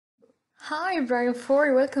Hi, Brian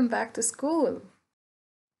Four. Welcome back to school.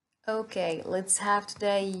 Okay, let's have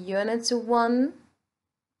today Unit 1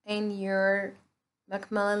 in your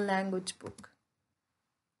Macmillan language book.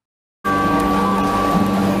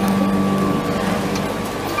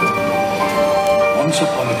 Once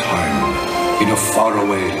upon a time, in a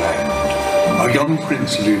faraway land, a young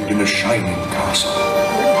prince lived in a shining castle.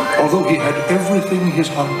 Although he had everything his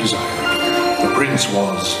heart desired, the prince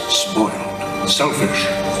was spoiled, selfish,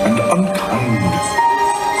 and unkind.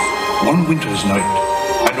 One winter's night,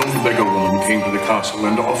 an old beggar woman came to the castle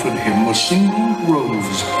and offered him a single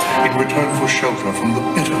rose in return for shelter from the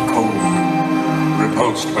bitter cold.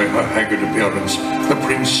 Repulsed by her haggard appearance, the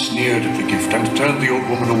prince sneered at the gift and turned the old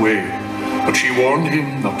woman away. But she warned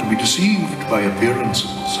him not to be deceived by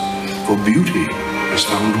appearances, for beauty is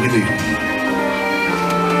found within.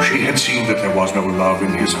 She had seen that there was no love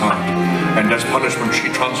in his heart, and as punishment she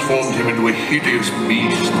transformed him into a hideous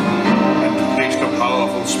beast and placed a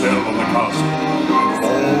powerful spell on the castle and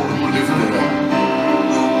all who lived there.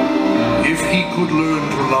 If he could learn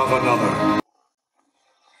to love another,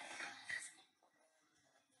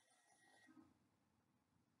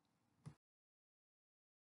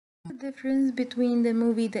 The difference between the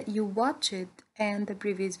movie that you watched and the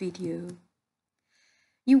previous video.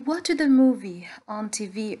 You watched the movie on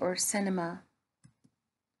TV or cinema,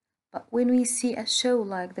 but when we see a show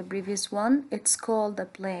like the previous one, it's called a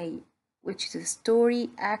play, which is a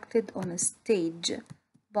story acted on a stage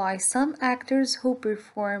by some actors who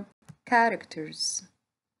perform characters.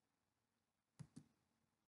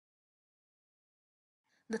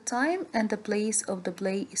 The time and the place of the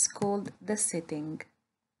play is called the setting.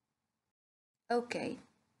 Okay,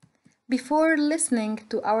 before listening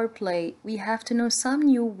to our play, we have to know some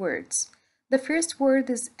new words. The first word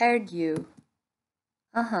is argue.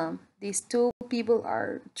 These two people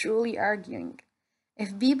are truly arguing.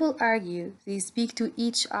 If people argue, they speak to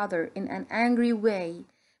each other in an angry way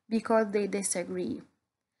because they disagree.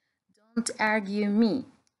 Don't argue me.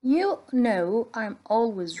 You know I'm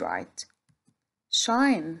always right.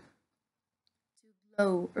 Shine, to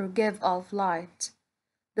glow or give off light.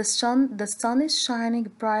 The sun is shining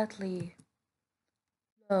brightly.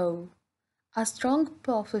 Blow, a strong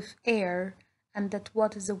puff of air, and that's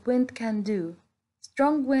what the wind can do.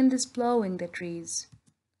 Strong wind is blowing the trees.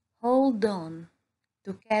 Hold on,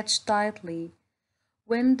 to catch tightly.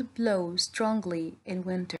 Wind blows strongly in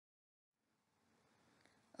winter.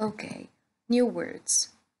 Okay, new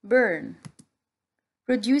words. Burn,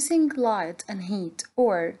 producing light and heat,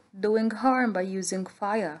 or doing harm by using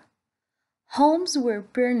fire. Homes were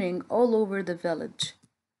burning all over the village.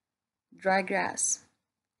 Dry grass.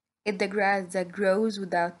 It's the grass that grows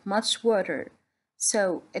without much water,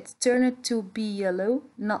 so it's turned to be yellow,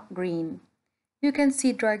 not green. You can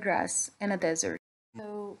see dry grass in a desert.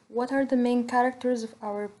 So, what are the main characters of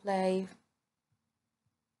our play?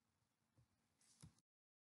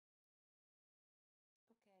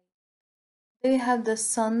 They have the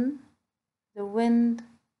sun, the wind,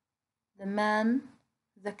 the man,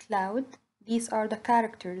 the cloud. These are the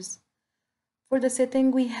characters. For the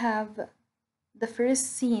setting, we have the first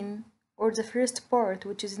scene or the first part,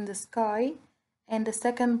 which is in the sky, and the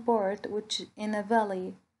second part, which in a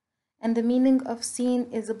valley. And the meaning of scene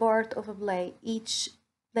is a part of a play. Each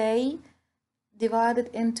play divided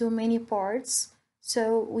into many parts.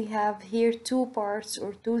 So we have here two parts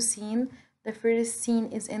or two scenes. The first scene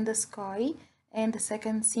is in the sky, and the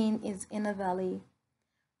second scene is in a valley.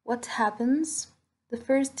 What happens? The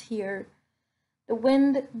first here, the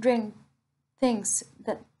wind thinks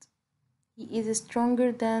that he is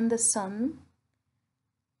stronger than the sun.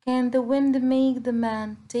 Can the wind make the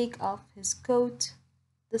man take off his coat?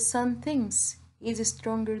 The sun thinks he is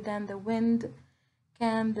stronger than the wind.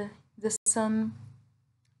 Can the sun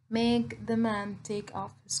make the man take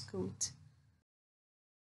off his coat?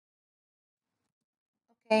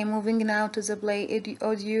 Okay, moving now to the play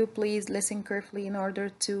audio. Please listen carefully in order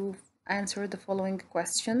to answer the following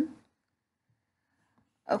question.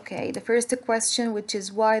 Okay, the first question, which is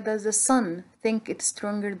why does the sun think it's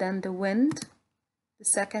stronger than the wind? The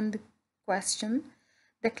second question,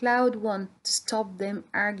 the cloud wants to stop them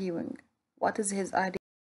arguing. What is his idea?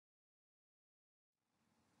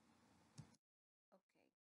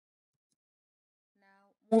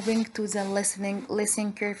 Now, moving to the listening,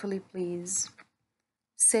 listen carefully, please.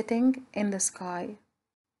 Sitting in the sky.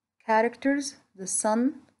 Characters, the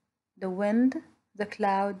sun, the wind, the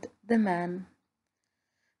cloud, the man.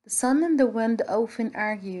 The sun and the wind often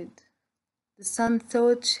argued. The sun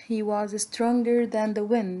thought he was stronger than the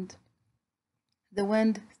wind. The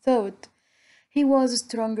wind thought he was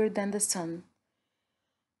stronger than the sun.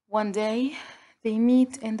 One day, They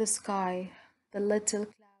meet in the sky. The little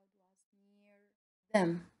cloud was near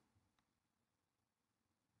them.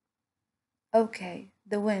 Okay,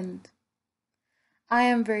 the wind. I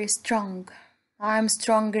am very strong. I am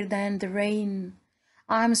stronger than the rain.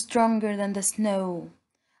 I am stronger than the snow.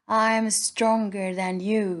 I am stronger than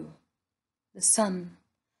you. The sun.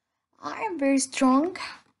 I am very strong.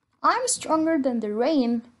 I'm stronger than the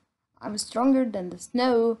rain. I'm stronger than the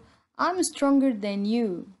snow. I'm stronger than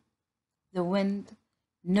you. The wind.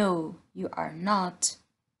 No, you are not.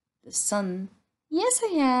 The sun. Yes,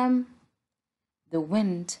 I am. The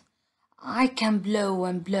wind. I can blow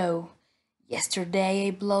and blow. Yesterday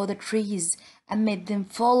I blow the trees and made them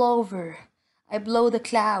fall over. I blow the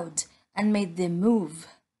clouds and made them move.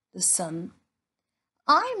 The sun.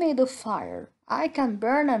 I made a fire. I can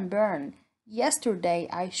burn and burn. Yesterday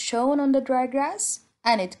I shone on the dry grass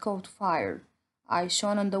and it caught fire. I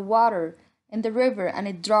shone on the water in the river and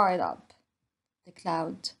it dried up. The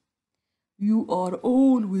cloud. You are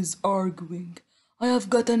always arguing. I have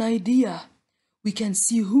got an idea. We can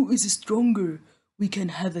see who is stronger. We can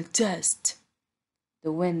have a test.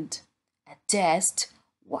 The wind. A test?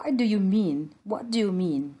 What do you mean? What do you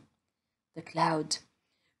mean? The cloud.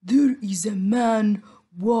 There is a man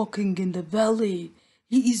walking in the valley.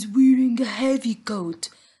 He is wearing a heavy coat.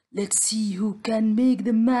 Let's see who can make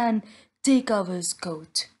the man take off his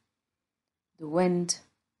coat. The wind.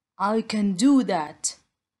 I can do that.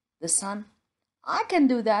 The sun. I can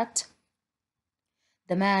do that.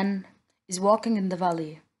 The man is walking in the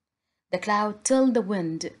valley. The cloud tell the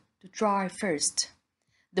wind to try first.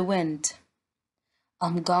 The wind.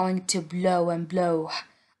 I'm going to blow and blow.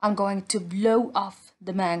 I'm going to blow off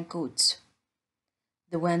the man coat.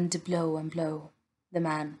 The wind blow and blow. The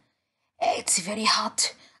man. It's very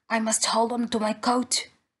hot. I must hold on to my coat.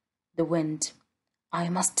 The wind. I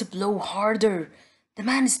must blow harder. The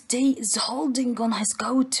man is holding on his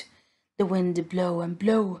coat. The wind blow and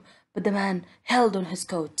blow, but the man held on his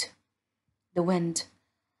coat. The wind.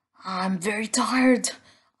 I'm very tired.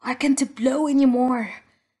 I can't blow anymore.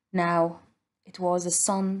 Now it was the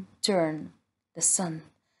sun's turn. The sun.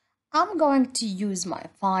 I'm going to use my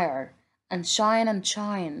fire and shine and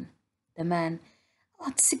shine. The man.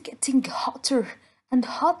 It's getting hotter and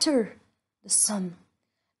hotter. The sun.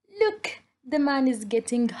 Look, the man is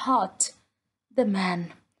getting hot. The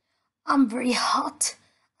man. I'm very hot.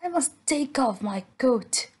 I must take off my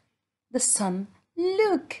coat. The sun.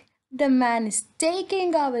 Look, the man is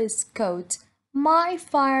taking off his coat. My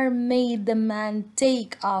fire made the man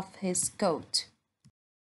take off his coat.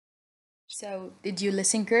 So, did you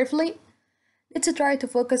listen carefully? Let's try to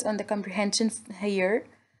focus on the comprehension here.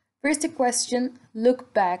 First question,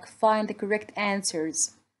 look back, find the correct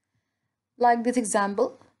answers. Like this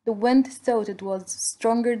example, the wind thought it was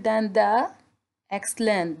stronger than the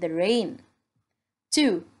excellent, the rain.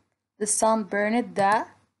 2. The sun burned the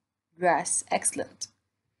grass, excellent.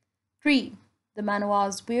 3. The man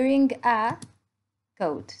was wearing a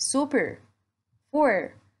coat, super.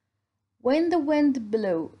 4. When the wind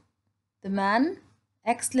blew, the man,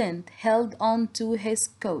 excellent, held on to his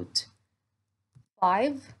coat.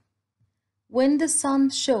 5. When the sun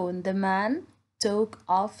shone, the man took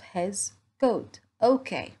off his coat.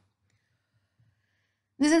 Okay.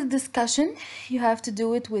 This is a discussion. You have to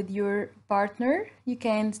do it with your partner. You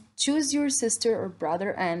can choose your sister or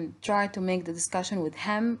brother and try to make the discussion with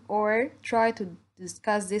him, or try to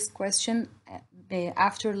discuss this question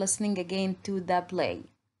after listening again to the play.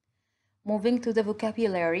 Moving to the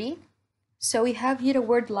vocabulary. So we have here a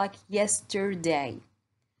word like yesterday.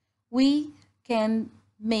 We can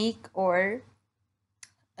make or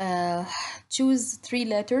choose 3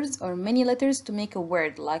 letters or many letters to make a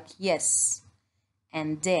word like yes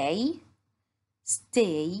and day,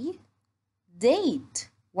 stay, date.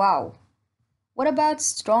 Wow. What about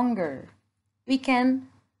stronger? We can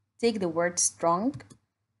take the word strong,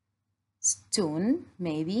 stone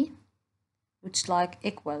maybe, which like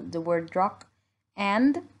equal the word rock,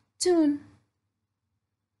 and tune.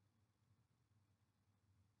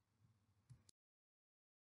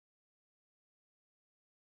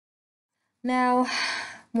 Now,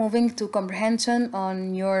 moving to comprehension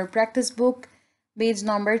on your practice book, page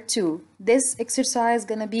number 2. This exercise is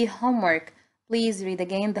gonna be homework. Please read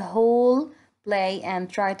again the whole play and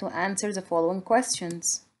try to answer the following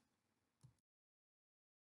questions.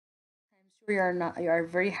 I'm sure you are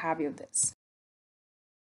very happy with this.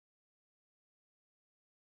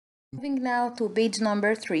 Moving now to page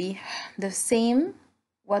number 3, the same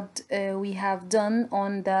what we have done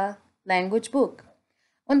on the language book.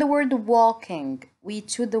 On the word walking, we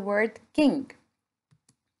choose the word king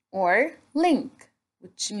or link,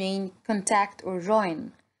 which mean contact or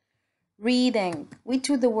join. Reading. We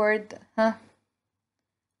choose the word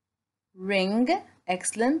ring,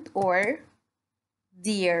 excellent, or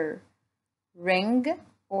dear. Ring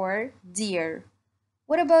or dear.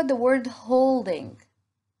 What about the word holding?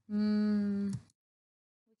 We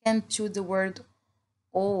can choose the word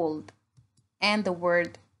old and the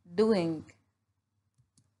word doing.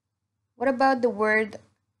 What about the word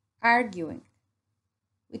arguing?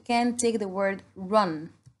 We can take the word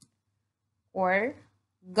run or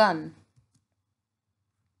gun.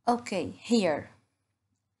 Okay, here.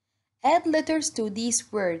 Add letters to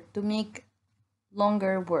these words to make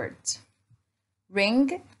longer words.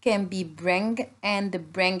 Ring can be bring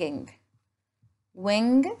and bringing.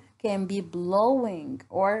 Wing can be blowing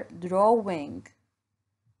or drawing.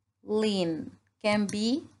 Lean can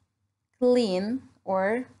be clean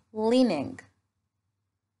or leaning.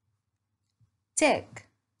 Tick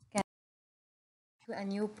can be a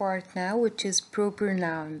new part now, which is proper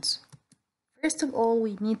nouns. First of all,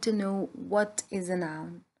 we need to know what is a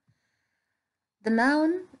noun. The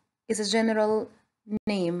noun is a general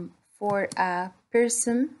name for a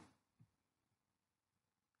person,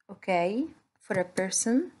 okay, for a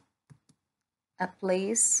person, a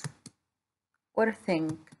place, or a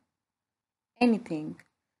thing, anything.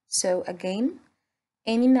 So again,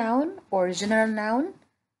 any noun or general noun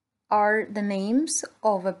are the names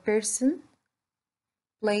of a person,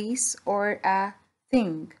 place, or a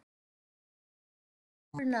thing.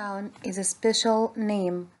 Pronoun is a special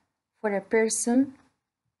name for a person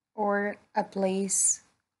or a place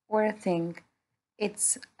or a thing.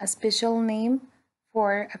 It's a special name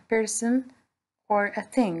for a person or a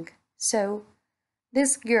thing. So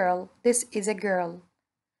this is a girl.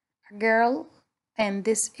 A girl, and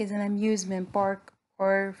this is an amusement park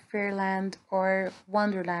or Fairland or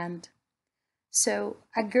Wonderland. So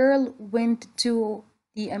a girl went to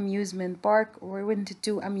the amusement park or went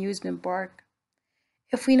to amusement park.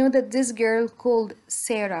 If we know that this girl called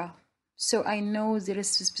Sarah, so I know there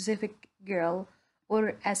is a specific girl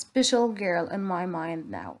or a special girl in my mind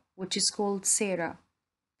now, which is called Sarah.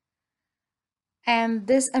 And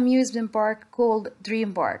this amusement park called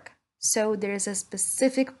Dream Park. So there is a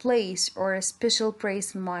specific place or a special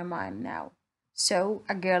place in my mind now. So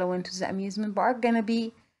a girl went to the amusement park, gonna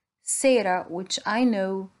be Sarah, which I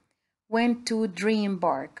know went to Dream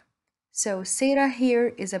Park. So Sarah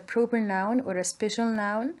here is a proper noun or a special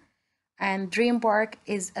noun, and Dream Park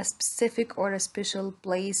is a specific or a special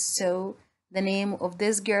place. So the name of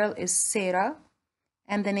this girl is Sarah,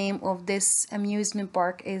 and the name of this amusement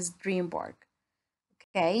park is Dream Park.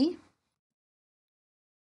 Okay.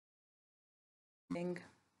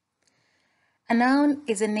 A noun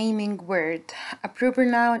is a naming word. A proper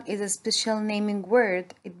noun is a special naming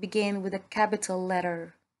word. It begins with a capital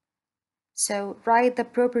letter. So write the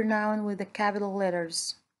proper noun with the capital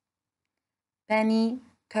letters. Penny,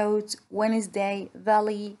 coat, Wednesday,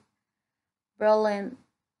 valley, Berlin,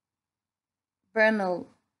 Vernal,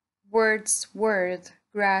 words, word,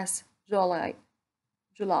 grass, July.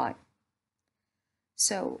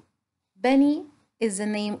 So Benny is the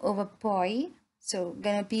name of a boy, so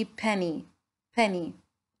gonna be Penny.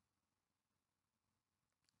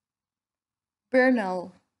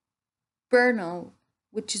 Bernal,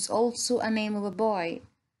 which is also a name of a boy,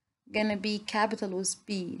 gonna be capital with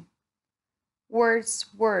B. Words,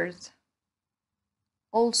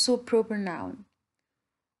 also proper noun.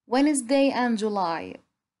 Wednesday and July.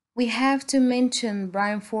 We have to mention,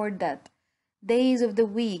 Brian Ford, that days of the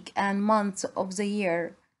week and months of the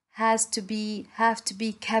year have to be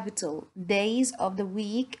capital. Days of the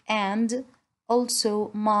week and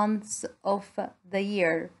also months of the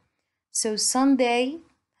year. So Sunday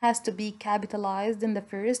has to be capitalized in the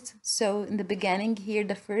first. So in the beginning here,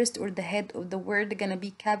 the first or the head of the word gonna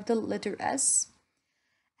be capital letter S.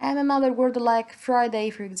 And another word like Friday,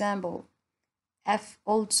 for example, F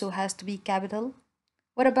also has to be capital.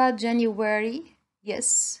 What about January?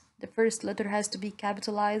 Yes, the first letter has to be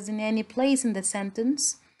capitalized in any place in the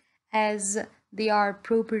sentence as they are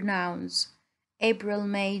proper nouns. April,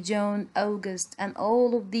 May, June, August, and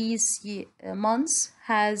all of these months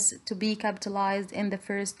has to be capitalized in the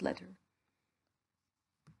first letter.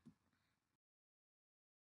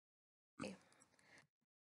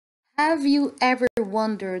 Have you ever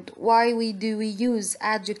wondered why we use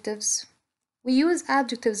adjectives? We use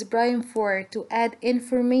adjectives, Brian, to add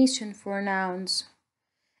information for nouns.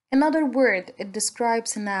 Another word, it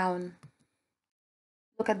describes a noun.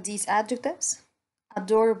 Look at these adjectives.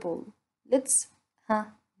 Adorable. Let's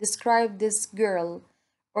describe this girl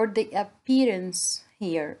or the appearance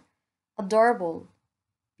here. Adorable,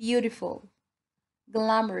 beautiful,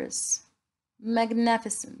 glamorous,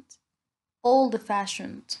 magnificent,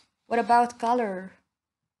 old-fashioned. What about color?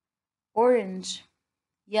 Orange,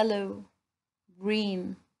 yellow,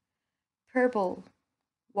 green, purple,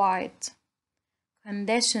 white.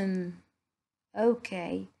 Condition.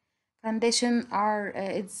 Okay. Condition are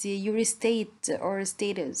it's your state or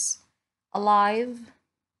status. Alive,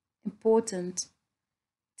 important,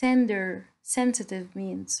 tender, sensitive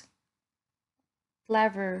means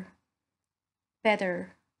clever,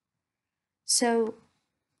 better. So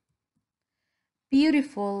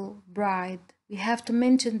beautiful, bright. We have to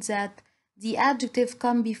mention that the adjective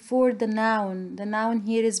come before the noun. The noun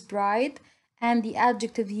here is bright and the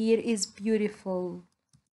adjective here is beautiful.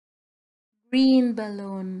 Green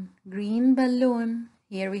balloon, green balloon.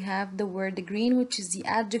 Here we have the word green, which is the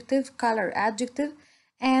adjective, color adjective,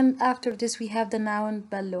 and after this we have the noun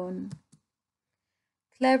balloon.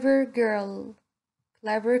 Clever girl.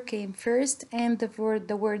 Clever came first and the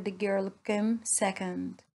word the girl came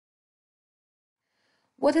second.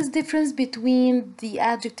 What is the difference between the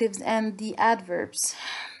adjectives and the adverbs?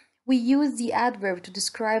 We use the adverb to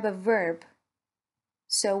describe a verb.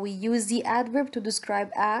 So we use the adverb to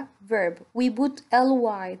describe a verb. We put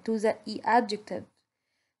ly to the adjective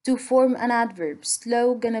to form an adverb.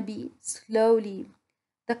 Slow gonna be slowly.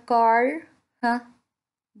 The car,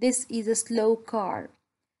 this is a slow car.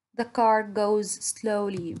 The car goes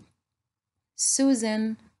slowly.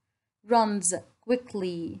 Susan runs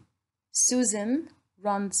quickly. Susan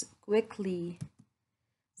runs quickly.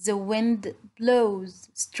 The wind blows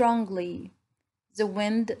strongly. The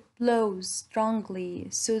wind blows strongly.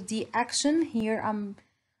 So the action here,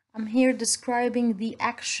 I'm here describing the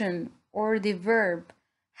action or the verb.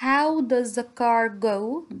 How does the car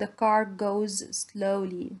go? The car goes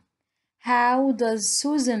slowly. How does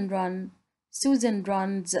Susan run? Susan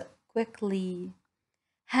runs quickly.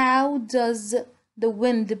 How does the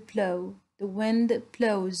wind blow? The wind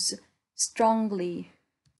blows strongly.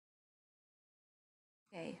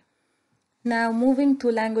 Okay. Now moving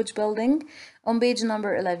to language building on page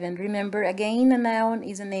number 11. Remember again, a noun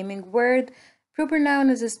is a naming word. Proper noun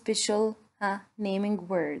is a special naming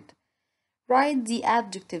word. Write the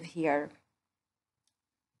adjective here.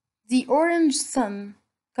 The orange sun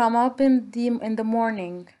come up in the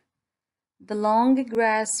morning. The long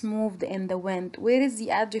grass moved in the wind. Where is the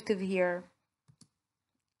adjective here?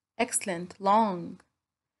 Excellent, long.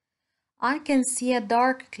 I can see a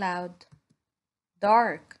dark cloud.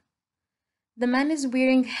 Dark. The man is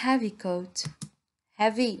wearing heavy coat.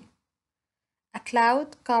 Heavy. A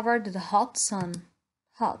cloud covered the hot sun.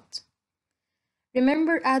 Hot.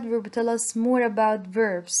 Remember, adverb tell us more about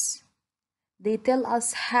verbs. They tell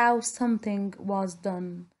us how something was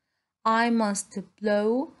done. I must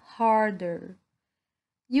blow harder.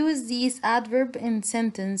 Use these adverb in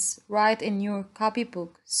sentence, write in your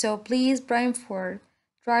copybook. So please, Prime 4,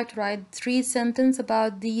 try to write 3 sentences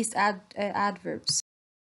about these adverbs.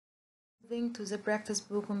 Moving to the practice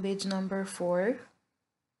book on page number 4.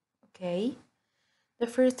 Okay. The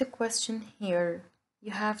first question here,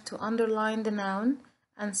 you have to underline the noun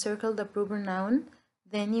and circle the proper noun.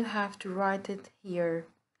 Then you have to write it here.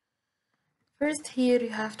 First here you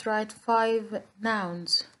have to write 5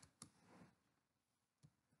 nouns.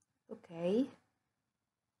 Okay.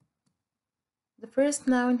 The first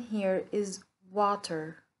noun here is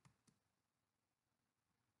water.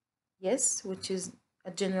 Yes, which is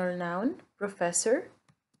a general noun. Professor.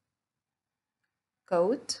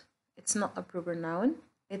 Coat. It's not a proper noun.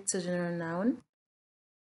 It's a general noun.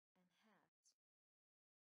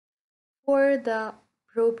 For the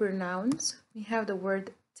proper nouns, we have the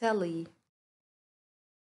word telly,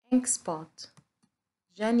 ink spot,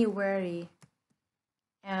 January,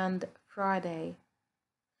 and Friday.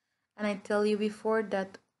 And I tell you before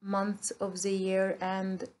that months of the year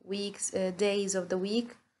and weeks, days of the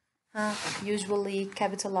week, usually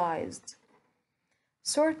capitalized.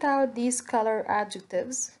 Sort out these color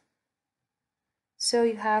adjectives. So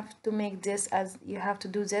you have to make this as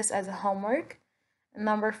do this as a homework.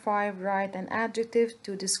 Number 5, write an adjective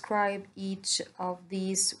to describe each of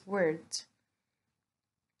these words.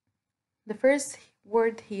 The first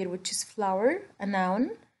word here, which is flower, a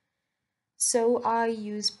noun. So I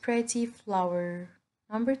use pretty flower.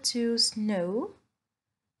 Number 2, snow.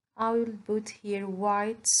 I will put here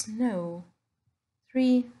white snow.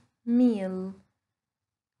 3, meal.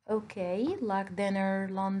 Okay, like dinner,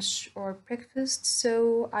 lunch, or breakfast.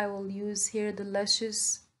 So I will use here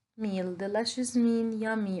delicious meal. Delicious mean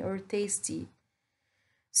yummy or tasty.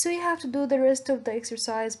 So you have to do the rest of the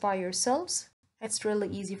exercise by yourselves. It's really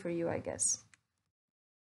easy for you, I guess.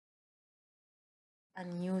 A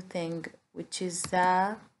new thing, which is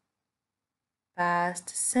the past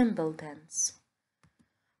simple tense.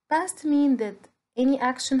 Past means that Any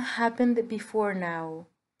action happened before now.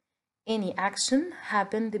 Any action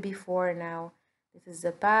happened before now. This is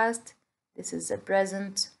the past, this is the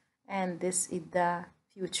present, and this is the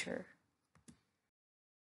future.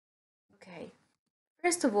 Okay,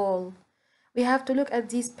 first of all, we have to look at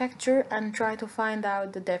this picture and try to find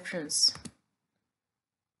out the difference.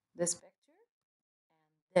 This picture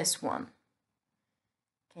and this one.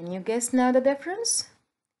 Can you guess now the difference?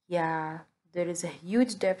 Yeah, there is a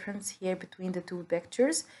huge difference here between the two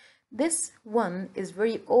pictures. This one is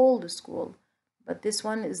very old school, but this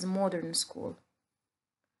one is modern school.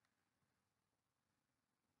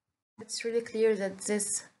 It's really clear that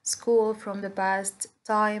this school from the past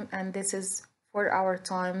time and this is for our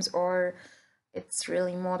times, or it's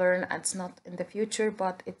really modern. It's not in the future,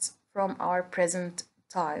 but it's from our present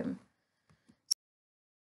time.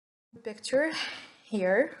 Picture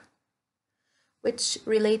here, which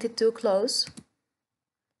related to clothes.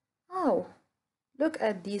 Oh, look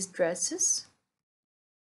at these dresses.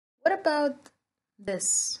 What about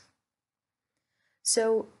this?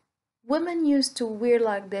 So women used to wear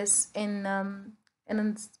like this in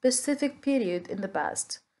a specific period in the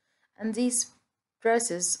past, and these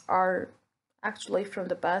dresses are actually from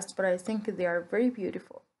the past, but I think they are very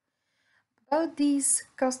beautiful. About these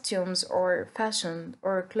costumes or fashion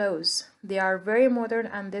or clothes, they are very modern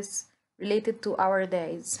and this related to our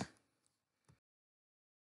days.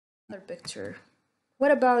 Another picture.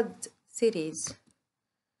 What about cities?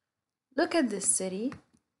 Look at this city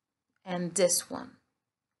and this one.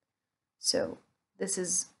 So this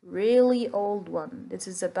is really old one. This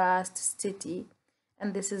is the past city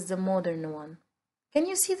and this is the modern one. Can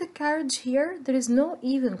you see the carriage here? There is no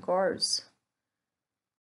even cars.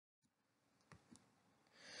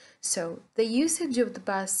 So the usage of the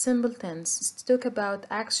past simple tense is to talk about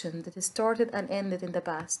action that started and ended in the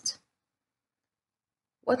past.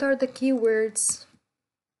 What are the key words?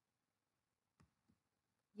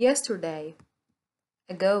 Yesterday,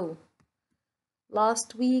 ago,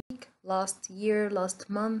 last week, last year, last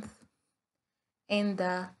month, in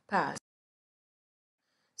the past.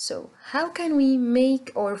 So how can we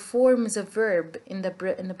make or form the verb in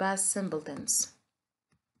the past simple tense?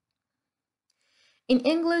 In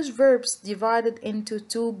English, verbs divided into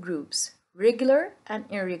two groups, regular and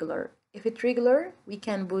irregular. If it's regular, we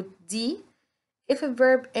can put D. If a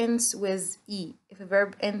verb ends with E, if a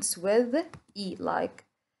verb ends with E, like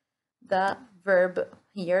the verb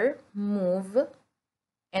here, move,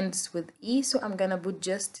 ends with E, so I'm gonna put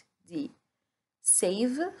just D.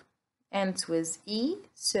 Save ends with E,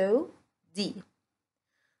 so D.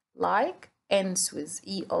 Like ends with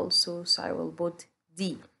E also, so I will put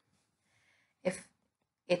D. If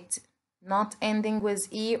it not ending with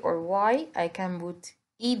E or Y, I can put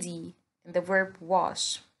ED in the verb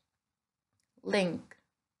wash. Link,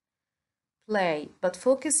 play, but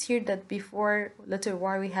focus here that before letter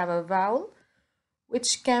Y we have a vowel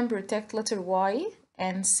which can protect letter Y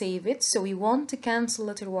and save it, so we want to cancel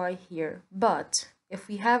letter Y here. But if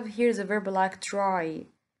we have here the verb like try,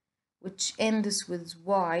 which ends with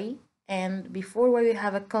Y, and before Y we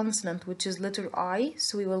have a consonant which is letter I,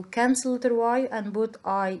 so we will cancel letter Y and put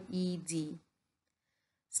IED.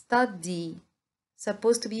 Study,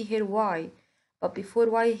 supposed to be here Y, but before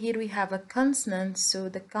Y here we have a consonant, so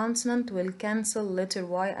the consonant will cancel letter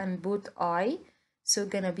Y and put I, so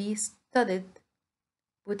gonna be studied,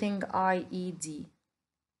 putting IED.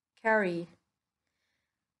 Carry.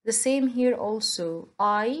 The same here also,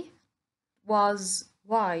 I was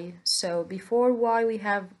Y, so before Y we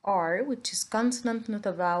have R, which is consonant, not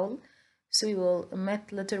a vowel, so we will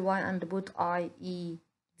omit letter Y and put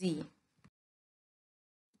IED.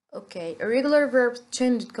 Okay, irregular verbs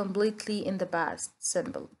changed completely in the past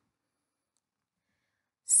simple.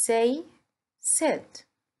 Say, said.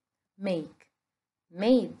 Make,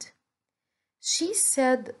 made. She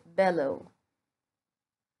said bellow.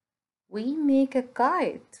 We make a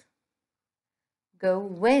kite. Go,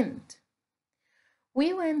 went.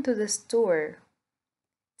 We went to the store.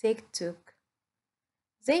 Take, took.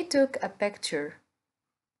 They took a picture.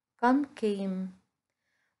 Come, came.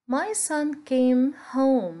 My son came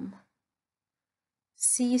home.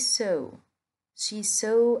 See, saw. She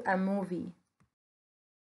saw a movie.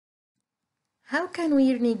 How can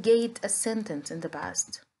we negate a sentence in the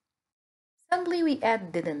past? Simply we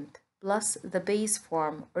add didn't plus the base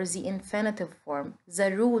form or the infinitive form,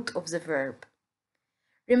 the root of the verb.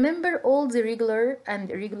 Remember, all the regular and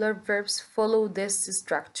irregular verbs follow this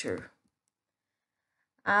structure.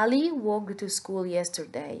 Ali walked to school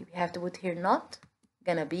yesterday. We have to put here not,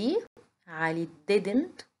 gonna be Ali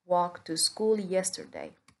didn't walk to school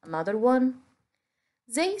yesterday. Another one.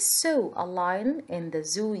 They saw a lion in the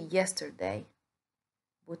zoo yesterday.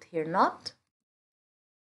 put here not.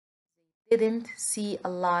 They didn't see a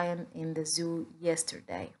lion in the zoo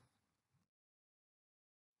yesterday.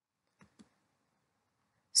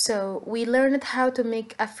 So we learned how to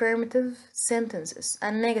make affirmative sentences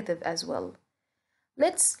and negative as well.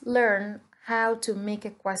 Let's learn how to make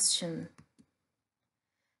a question.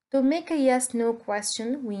 To make a yes-no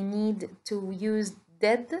question, we need to use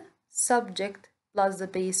did, subject, plus the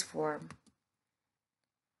base form.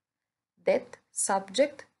 Did,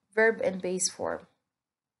 subject, verb, and base form.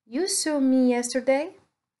 You saw me yesterday,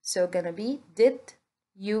 so gonna be did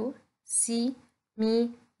you see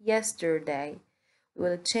me yesterday. We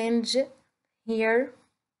will change here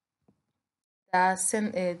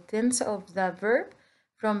the tense of the verb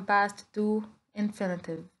from past to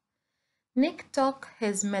infinitive. Nick took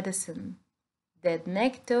his medicine. Did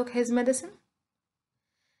Nick take his medicine?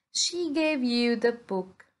 She gave you the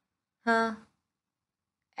book. Huh?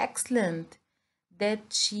 Excellent. Did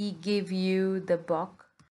she give you the book?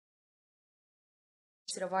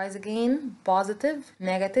 Let's revise again. Positive,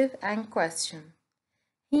 negative, and question.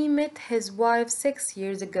 He met his wife 6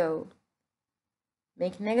 years ago.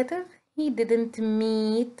 Make negative. He didn't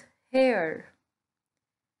meet her.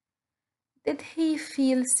 Did he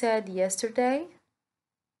feel sad yesterday?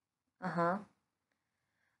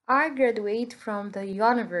 I graduate from the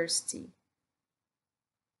university.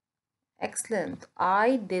 Excellent.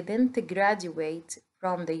 I didn't graduate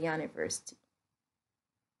from the university.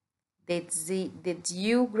 Did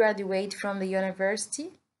you graduate from the university?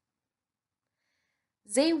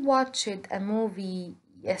 They watched a movie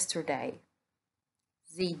yesterday.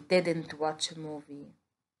 They didn't watch a movie.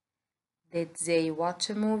 Did they watch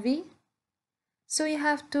a movie? So you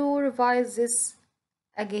have to revise this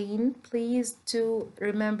again, please, to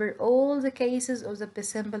remember all the cases of the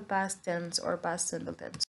simple past tense or past simple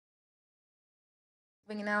tense.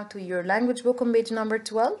 Moving now to your language book on page number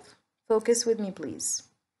 12. Focus with me, please.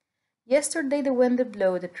 Yesterday the wind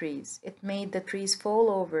blew the trees. It made the trees fall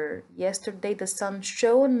over. Yesterday the sun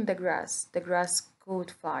shone in the grass. The grass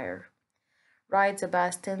caught fire. Write the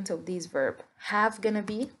past tense of these verbs. Have gonna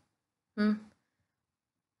be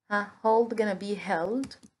hold gonna be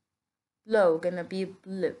held. Blow gonna be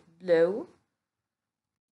blow.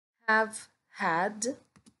 Have had.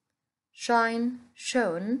 Shine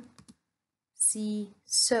shone. See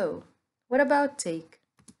so. What about take?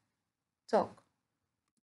 Talk.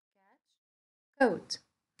 Coat.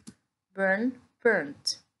 Burn,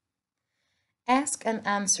 burnt. Ask and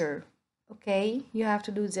answer. Okay, you have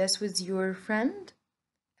to do this with your friend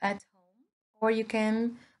at home, or you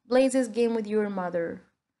can play this game with your mother.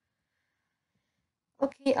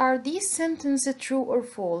 Okay, are these sentences true or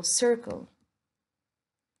false? Circle.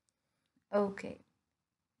 Okay.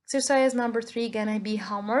 Exercise number 3 gonna be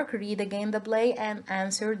homework. Read again the play and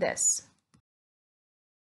answer this.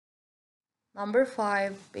 Number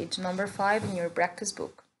 5, page number 5 in your practice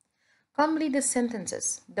book. Complete the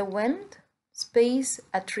sentences. The wind, space,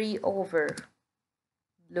 a tree over.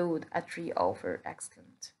 Blew a tree over.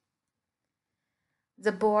 Excellent.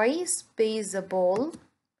 The boy, space, the ball,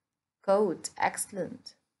 caught.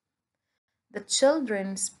 Excellent. The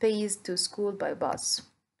children, space, to school by bus.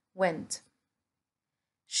 Went.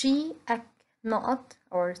 She, a knot,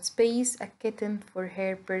 or space, a kitten for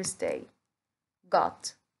her birthday.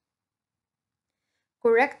 Got.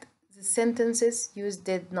 Correct the sentences use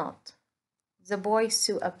did not. The boy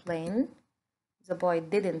saw a plane. The boy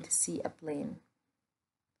didn't see a plane.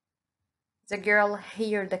 The girl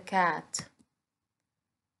heard the cat.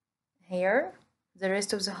 Here, the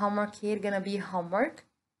rest of the homework here gonna be homework.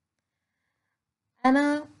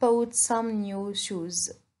 Anna bought some new shoes.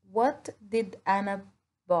 What did Anna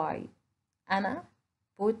buy? Anna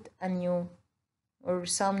bought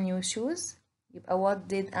some new shoes. يبقى what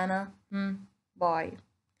did Anna buy?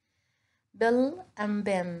 Bill and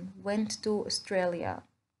Ben went to Australia.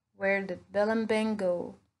 Where did Bill and Ben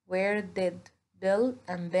go? Where did Bill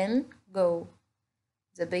and Ben go?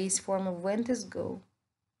 The base form of went is go.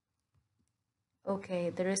 Okay,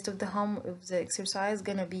 the rest of the exercise is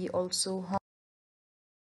gonna be also home.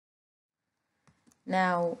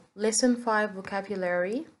 Now, lesson 5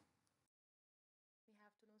 vocabulary. We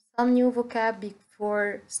have to know some new vocab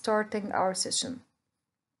before starting our session.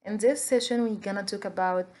 In this session, we're gonna talk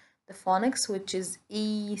about the phonics, which is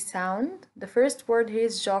E sound. The first word here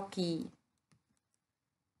is jockey.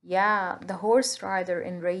 Yeah, the horse rider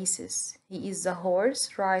in races. He is the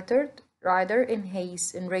horse rider in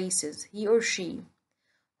races. He or she.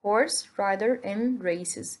 Horse rider in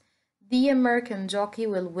races. The American jockey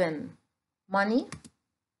will win. Money?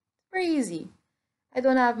 Very easy. I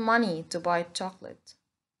don't have money to buy chocolate.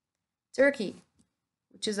 Turkey,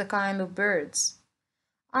 which is a kind of birds.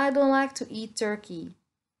 I don't like to eat turkey.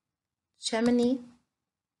 Chimney.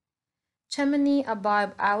 Chimney, a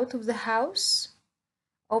pipe out of the house,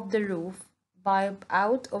 of the roof. Pipe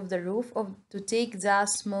out of the roof to take the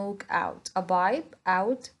smoke out. A pipe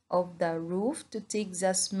out of the roof to take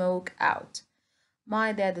the smoke out.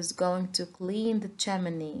 My dad is going to clean the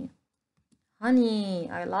chimney. Honey,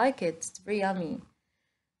 I like it. It's very yummy.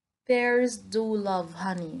 Bears do love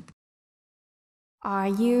honey. Are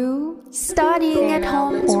you studying Okay, at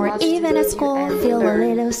now home let's or watch the even at video school? and Feel a learn.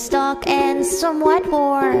 little stuck and somewhat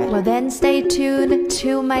bored? Well then stay tuned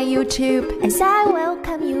to my YouTube as I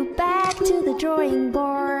welcome you back to the drawing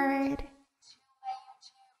board.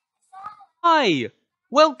 Hi,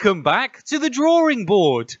 welcome back to the drawing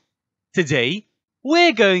board. Today,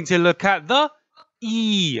 we're going to look at the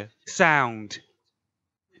E sound.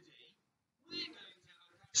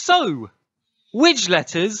 So, which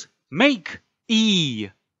letters make E?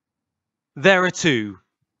 There are two,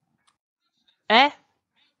 E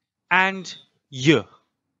and Y.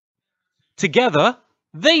 Together,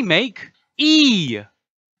 they make E.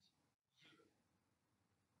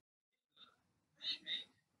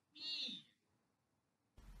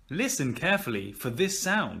 Listen carefully for this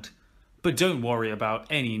sound, but don't worry about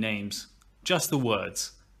any names, just the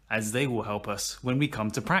words, as they will help us when we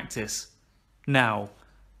come to practice. Now,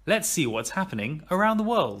 let's see what's happening around the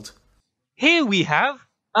world. Here we have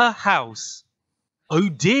a house. Oh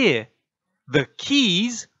dear, the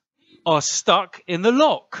keys are stuck in the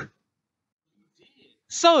lock.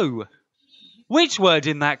 So, which word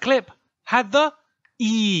in that clip had the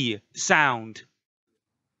E sound?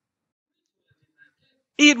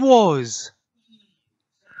 It was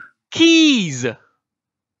keys.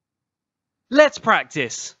 Let's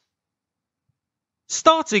practice.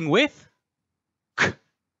 Starting with K,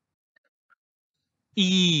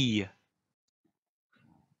 E,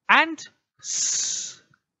 and S,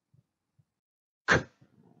 K,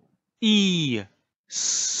 E,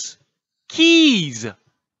 S, keys.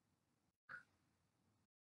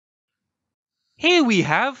 Here we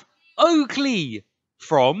have Oakley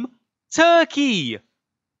from Turkey,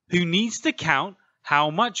 who needs to count how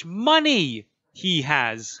much money he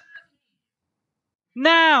has.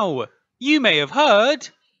 Now, you may have heard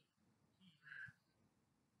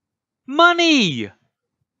money.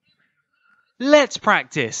 Let's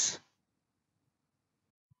practice.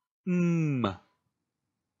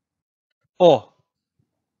 O,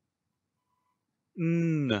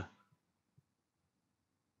 N,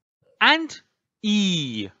 and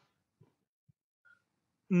E.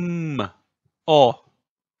 O,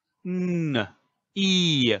 N,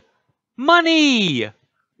 E. Money.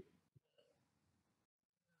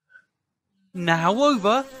 Now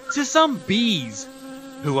over to some bees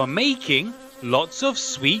who are making lots of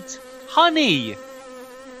sweet honey.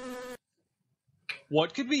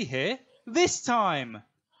 What could we hear this time?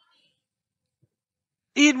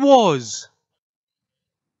 It was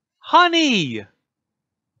honey.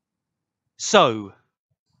 So,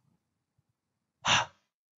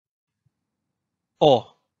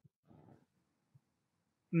 O,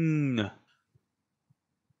 N,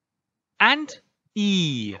 and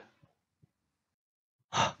E.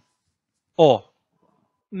 O,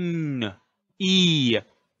 N, E.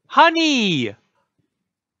 Honey.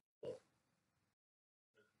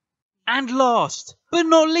 And last but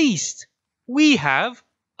not least, we have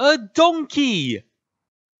a donkey.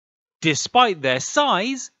 Despite their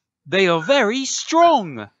size, they are very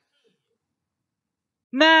strong.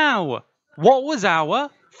 Now, what was our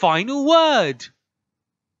final word?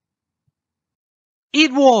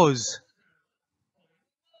 It was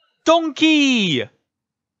donkey.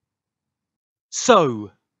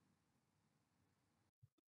 So,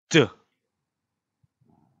 D,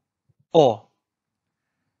 O,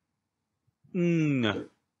 N,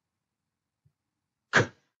 K,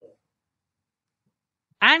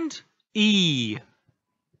 and E.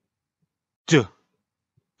 D,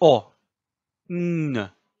 O, N,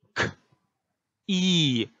 K,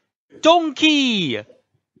 E. Donkey.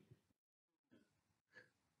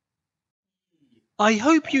 I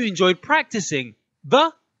hope you enjoyed practicing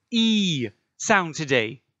the E sound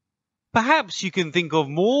today. Perhaps you can think of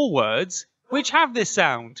more words which have this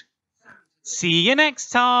sound. See you next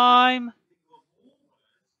time!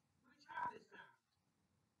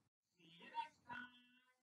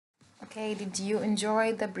 Okay, did you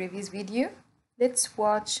enjoy the previous video? Let's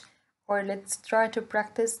watch or let's try to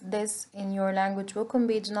practice this in your language book on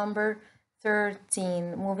page number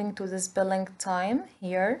 13. Moving to the spelling time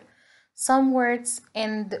here. Some words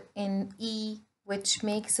end in E, which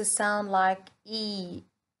makes a sound like E,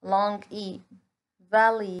 long E,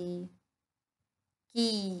 valley,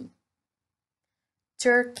 key,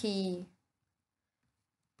 turkey,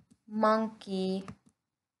 monkey,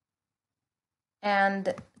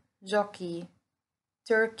 and jockey.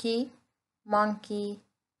 Turkey, monkey,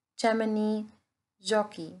 chimney,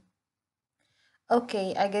 jockey.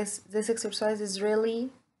 Okay, I guess this exercise is really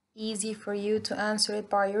easy for you to answer it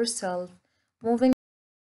by yourself. Moving.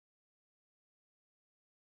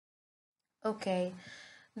 Okay,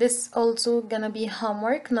 this also gonna be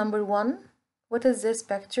homework number 1. What is this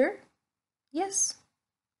picture? Yes,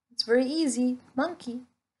 it's very easy, monkey.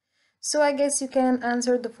 So I guess you can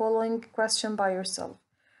answer the following question by yourself.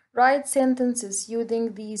 Write sentences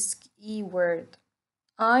using these keyword.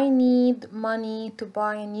 I need money to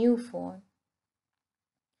buy a new phone.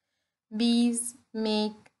 Bees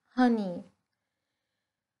make honey.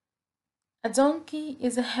 A donkey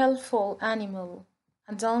is a helpful animal.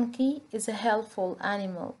 A donkey is a helpful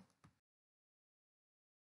animal.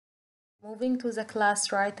 Moving to the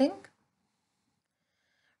class writing.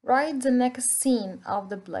 Write the next scene of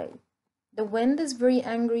the play. The wind is very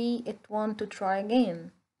angry, it wants to try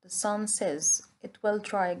again. The sun says it will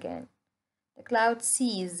try again. The cloud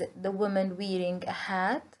sees the woman wearing a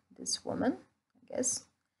hat, this woman, I guess.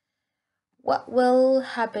 What will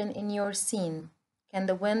happen in your scene? Can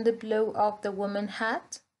the wind blow off the woman's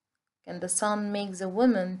hat? Can the sun make the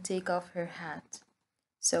woman take off her hat?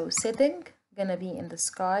 So setting, gonna be in the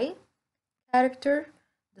sky. Character,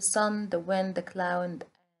 the sun, the wind, the cloud,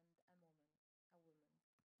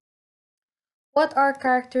 what are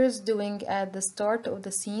characters doing at the start of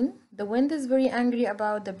the scene? The wind is very angry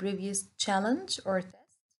about the previous challenge or test.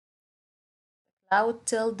 The cloud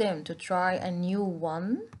tell them to try a new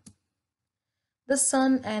one. The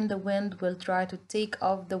sun and the wind will try to take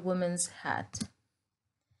off the woman's hat.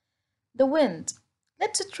 The wind,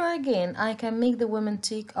 let's try again. I can make the woman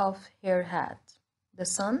take off her hat. The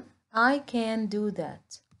sun, I can do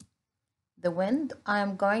that. The wind, I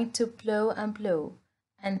am going to blow and blow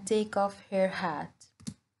and take off her hat.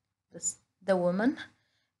 The woman,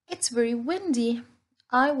 it's very windy.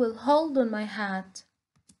 I will hold on my hat.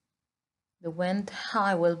 The wind,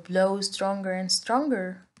 I will blow stronger and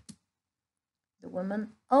stronger. The woman,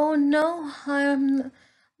 oh no,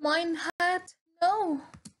 mine hat, no.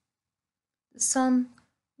 The sun,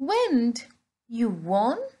 wind, you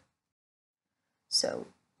won? So,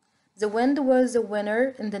 the wind was the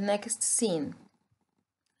winner in the next scene.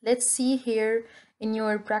 Let's see here in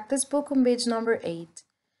your practice book on page number 8.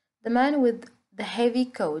 The man with the heavy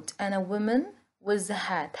coat and a woman with the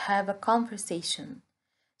hat have a conversation.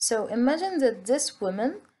 So imagine that this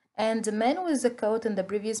woman and the man with the coat in the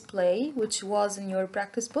previous play, which was in your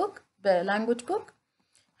practice book, the language book,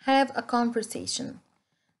 have a conversation.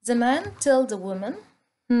 The man tells the woman,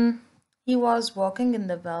 he was walking in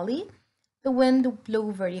the valley. The wind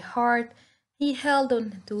blew very hard. He held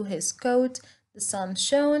on to his coat. The sun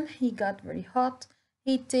shone. He got very hot.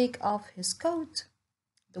 He take off his coat.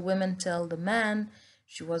 The woman tell the man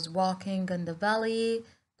she was walking in the valley.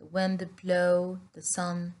 The wind blew. The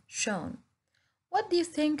sun shone. What do you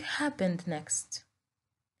think happened next?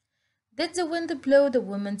 Did the wind blow the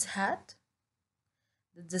woman's hat?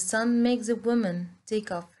 Did the sun make the woman take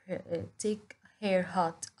her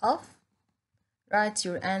hat off? Write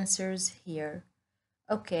your answers here.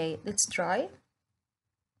 Okay, let's try.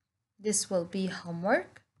 This will be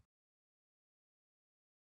homework.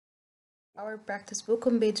 Our practice book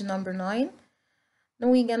on page number 9. Now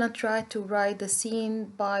we're gonna try to write the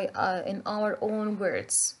scene in our own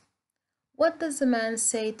words. What does the man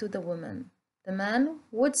say to the woman? The man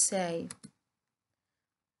would say,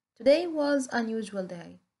 today was an unusual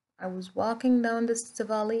day. I was walking down the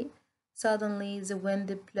valley. Suddenly the wind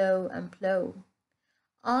blew and blew.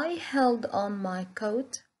 I held on my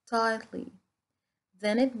coat tightly.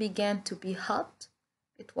 Then it began to be hot.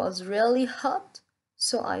 It was really hot,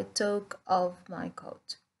 so I took off my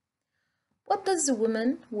coat. What does the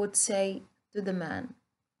woman would say to the man?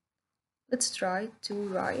 Let's try to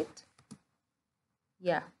write.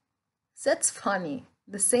 Yeah, that's funny.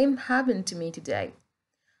 The same happened to me today.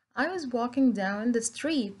 I was walking down the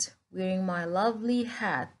street wearing my lovely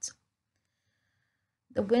hat.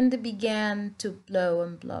 The wind began to blow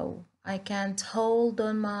and blow. I can't hold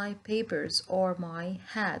on my papers or my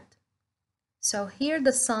hat. So here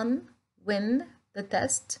the sun, wind, the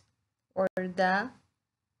test or the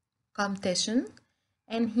competition,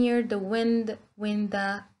 and here the wind,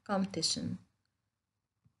 the competition.